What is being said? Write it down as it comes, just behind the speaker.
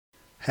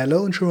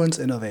Hello insurance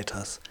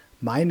innovators,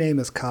 my name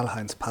is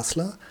Karl-Heinz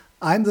Passler,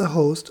 I'm the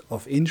host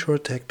of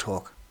InsurTech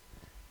Talk.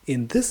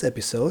 In this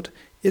episode,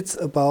 it's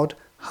about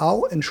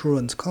how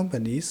insurance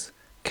companies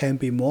can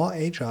be more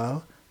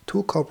agile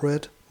to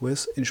cooperate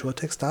with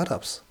InsurTech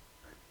startups.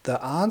 The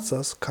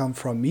answers come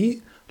from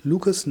me,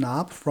 Lukas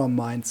Naab from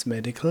Mainz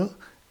Medical,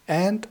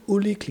 and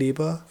Uli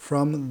Kleber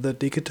from The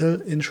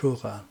Digital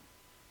Insurer.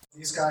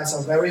 These guys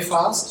are very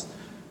fast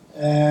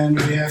and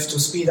we have to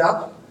speed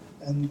up,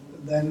 and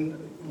then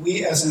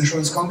we as an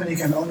insurance company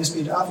can only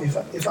speed up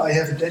if I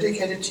have a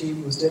dedicated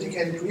team with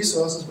dedicated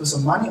resources with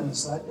some money on the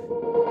side.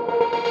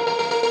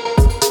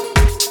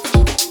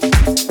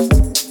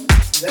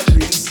 That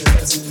means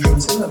that as an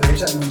insurance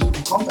innovator in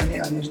a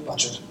company I need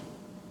budget,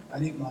 I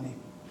need money.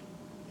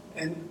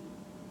 And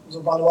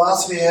so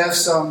Baloise we have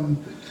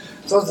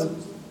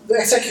the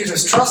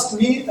executives trust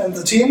me and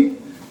the team,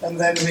 and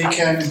then we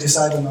can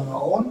decide on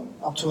our own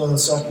up to a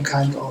certain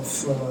kind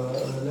of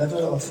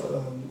level of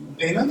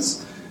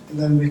payments, and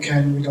then we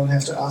don't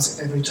have to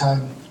ask every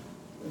time.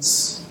 It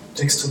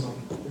takes too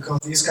long because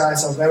these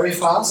guys are very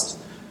fast,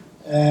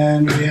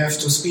 and we have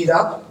to speed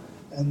up,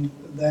 and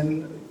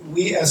then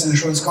we as an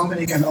insurance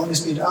company can only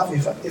speed up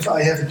if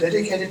I have a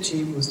dedicated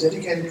team with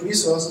dedicated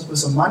resources with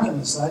some money on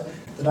the side,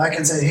 that I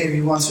can say, hey,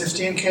 we want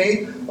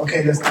 15K,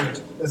 okay, let's do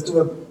it. Let's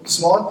do a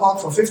small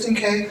part for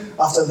 15K.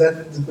 After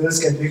that, the bills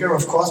get bigger,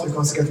 of course,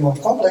 because they get more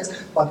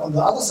complex. But on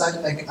the other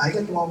side, I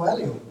get more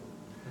value.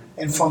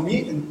 And for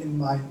me,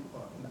 in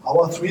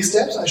our 3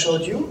 steps I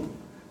showed you,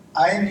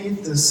 I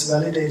need this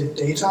validated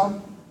data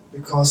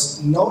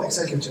because no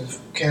executive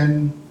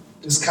can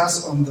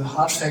discuss on the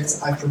hard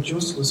facts I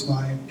produce with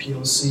my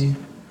POC,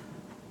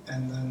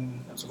 and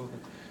then absolutely.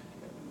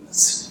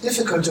 It's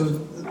difficult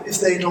if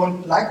they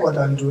don't like what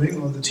I'm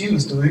doing or the team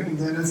is doing,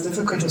 then it's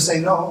difficult to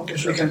say no,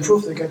 if we can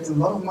prove they get a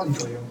lot of money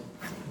for you.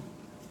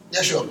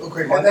 Yeah, sure.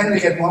 Okay. And then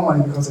we get more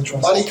money because they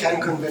trust. Money can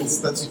convince,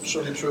 that's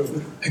surely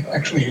true.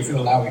 Actually, if you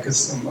allow,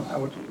 because I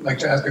would like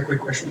to ask a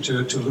quick question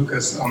to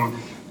Lukas.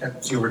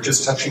 As you were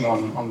just touching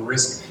on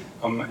risk,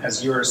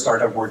 as you're a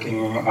startup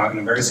working in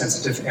a very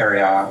sensitive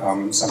area,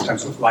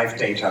 sometimes with life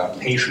data,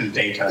 patient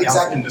data, exactly.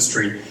 Health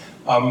industry,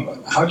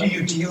 how do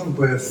you deal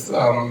with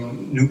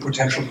new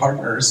potential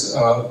partners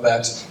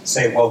that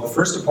say, well, the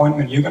first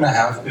appointment you're going to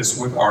have is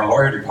with our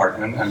lawyer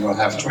department, and we'll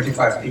have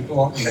 25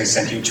 people, and they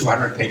send you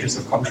 200 pages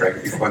of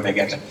contract before they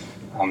get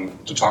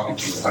to talking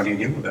to you. How do you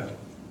deal with that?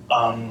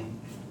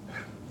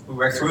 We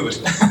work through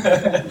it.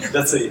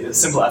 That's a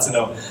simple answer,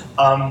 no.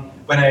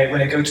 When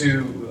I go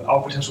to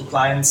our potential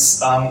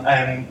clients,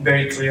 I'm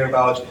very clear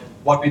about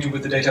what we do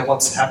with the data,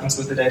 what happens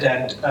with the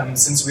data, and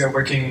since we are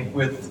working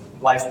with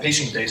live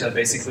patient data,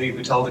 basically,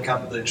 we tell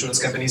the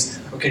insurance companies,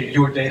 okay,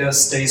 your data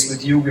stays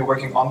with you, we're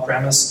working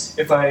on-premise.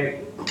 If I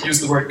use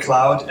the word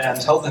cloud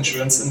and health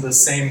insurance in the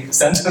same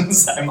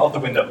sentence, I'm out the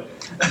window.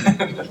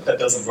 That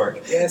doesn't work.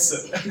 Yes.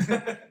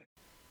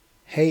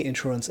 Hey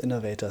insurance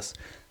innovators,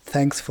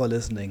 thanks for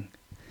listening.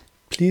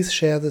 Please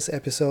share this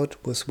episode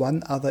with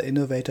one other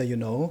innovator you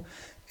know,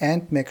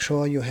 and make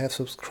sure you have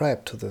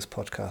subscribed to this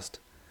podcast.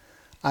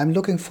 I'm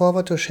looking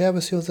forward to share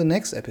with you the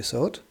next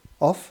episode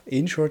of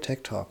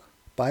InsurTech Talk.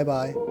 Bye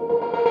bye.